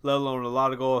goals, let alone a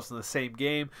lot of goals in the same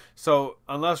game. So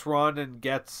unless Rondon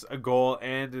gets a goal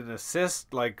and an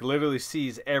assist, like literally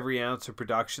sees every ounce of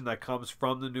production that comes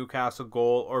from the Newcastle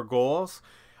goal or goals,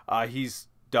 he's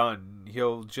done.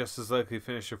 He'll just as likely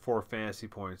finish at 4 fantasy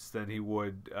points than he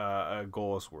would a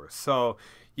goal's worth. So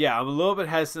yeah, I'm a little bit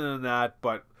hesitant on that,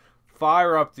 but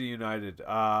fire up the United.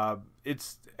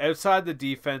 It's outside the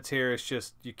defense here. It's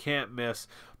just you can't miss.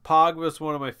 Pogba is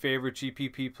one of my favorite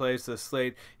GPP plays this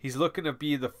slate. He's looking to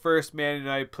be the first Man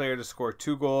United player to score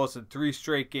 2 goals in 3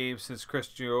 straight games since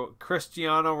Cristiano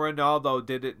Ronaldo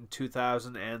did it in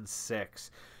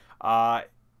 2006.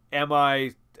 Am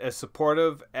I as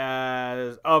supportive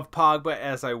of Pogba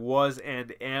as I was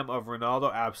and am of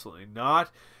Ronaldo? Absolutely not.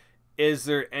 Is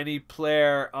there any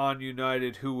player on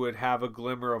United who would have a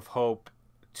glimmer of hope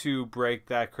to break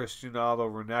that Cristiano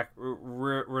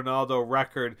Ronaldo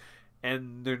record,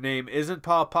 and their name isn't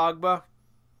Paul Pogba?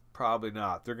 Probably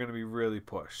not. They're going to be really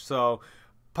pushed. So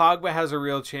Pogba has a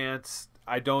real chance.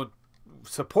 I don't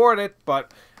support it,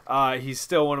 but he's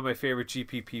still one of my favorite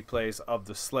GPP plays of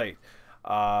the slate.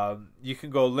 You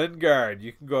can go Lingard.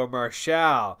 You can go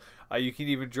Martial. You can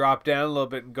even drop down a little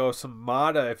bit and go some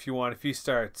Mata if you want, if he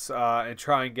starts, and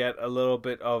try and get a little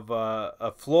bit of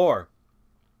a floor.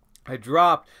 I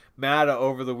dropped Matic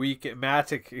over the weekend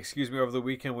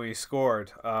when he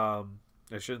scored. I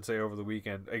shouldn't say over the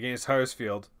weekend, against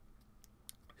Huddersfield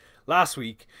last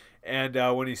week. And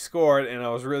when he scored, and I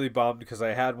was really bummed because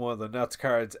I had one of the nuts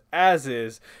cards as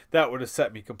is, that would have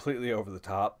set me completely over the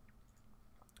top.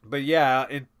 But yeah,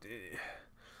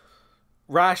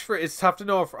 Rashford, it's tough to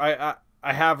know if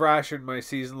I have Rashford my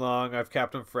season long. I've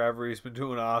kept him forever. He's been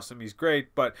doing awesome. He's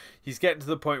great, but he's getting to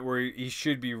the point where he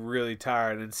should be really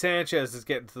tired. And Sanchez is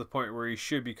getting to the point where he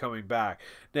should be coming back.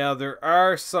 Now, there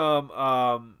are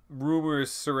some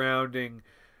rumors surrounding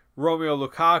Romelu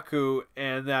Lukaku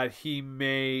and that he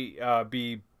may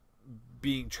be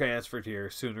being transferred here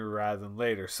sooner rather than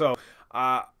later. So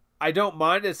I don't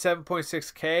mind at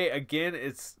 7.6K.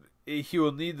 Again, he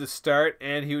will need to start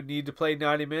and he would need to play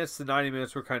 90 minutes. The 90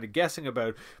 minutes we're kind of guessing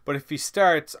about. But if he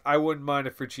starts, I wouldn't mind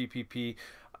it for GPP.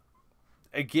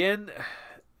 Again,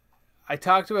 I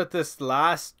talked about this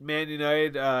last Man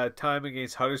United time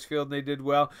against Huddersfield and they did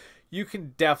well. You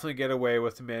can definitely get away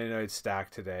with the Man United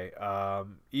stack today.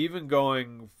 Even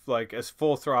going like as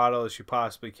full throttle as you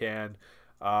possibly can.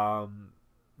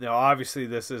 Now, obviously,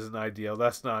 this isn't ideal.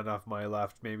 That's not enough money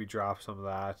left. Maybe drop some of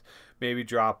that. Maybe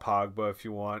drop Pogba if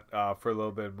you want for a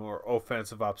little bit more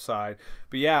offensive upside.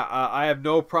 But yeah, I have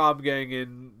no problem getting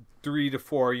in 3 to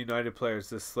 4 United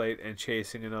players this slate and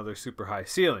chasing another super high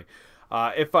ceiling.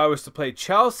 If I was to play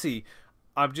Chelsea,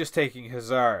 I'm just taking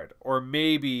Hazard or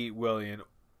maybe Willian.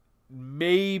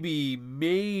 Maybe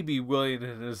Willian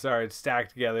and Hazard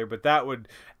stacked together, but that would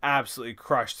absolutely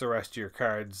crush the rest of your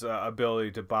card's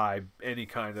ability to buy any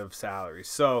kind of salary.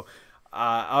 So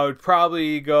I would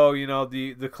probably go,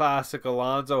 the classic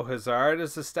Alonso Hazard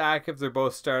as a stack if they're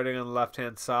both starting on the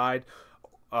left-hand side.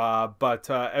 But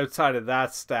outside of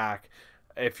that stack,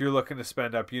 if you're looking to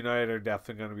spend up, United are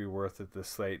definitely going to be worth it this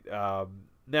slate.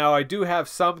 Now, I do have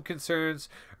some concerns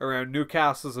around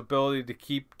Newcastle's ability to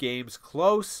keep games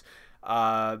close.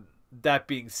 That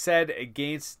being said,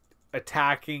 against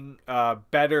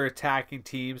better attacking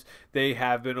teams, they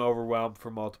have been overwhelmed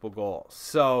for multiple goals.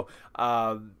 So,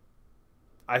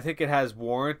 I I think it has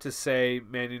warrant to say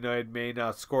Man United may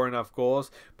not score enough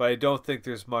goals, but I don't think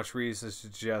there's much reason to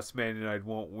suggest Man United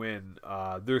won't win.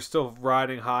 They're still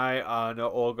riding high on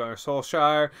Ole Gunnar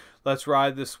Solskjaer. Let's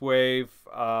ride this wave.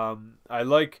 I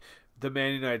like the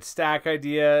Man United stack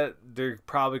idea. They're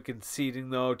probably conceding,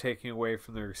 though, taking away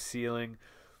from their ceiling.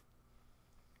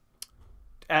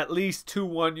 At least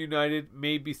 2-1 United,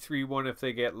 maybe 3-1 if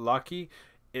they get lucky.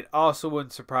 It also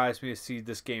wouldn't surprise me to see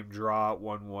this game draw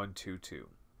 1-1, 2-2.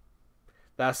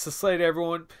 That's the slate,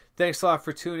 everyone. Thanks a lot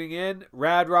for tuning in.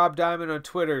 Rad Rob Diamond on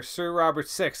Twitter, Sir Robert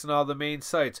 6 on all the main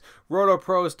sites.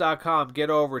 RotoPros.com. Get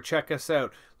over, check us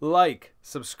out. Like,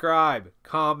 subscribe,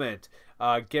 comment.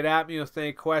 Get at me with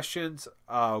any questions.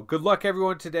 Good luck,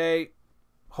 everyone, today.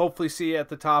 Hopefully see you at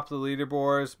the top of the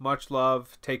leaderboards. Much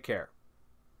love. Take care.